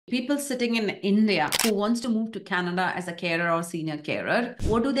People sitting in India who wants to move to Canada as a carer or senior carer,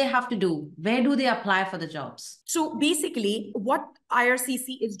 what do they have to do? Where do they apply for the jobs? So basically, what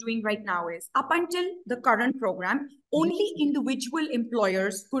IRCC is doing right now is, up until the current program, only individual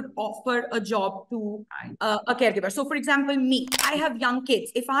employers could offer a job to a caregiver. So for example, me, I have young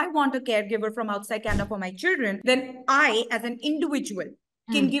kids. If I want a caregiver from outside Canada for my children, then I, as an individual,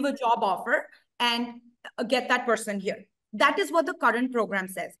 can give a job offer and get that person here. That is what the current program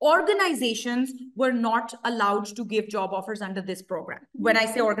says. Organizations were not allowed to give job offers under this program. When I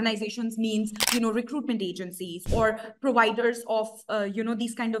say organizations, means, recruitment agencies or providers of,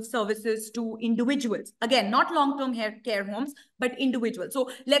 these kind of services to individuals. Again, not long-term care homes, but individuals. So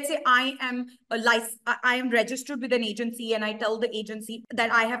let's say I am registered with an agency, and I tell the agency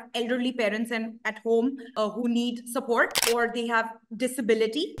that I have elderly parents and at home who need support, or they have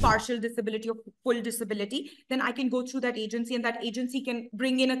disability, partial disability or full disability, then I can go through that agency, and that agency can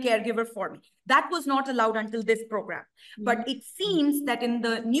bring in a caregiver for me. That was not allowed until this program. But it seems that in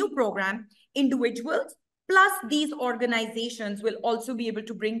the new program, individuals plus these organizations will also be able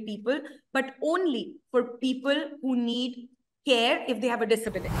to bring people, but only for people who need care if they have a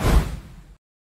disability.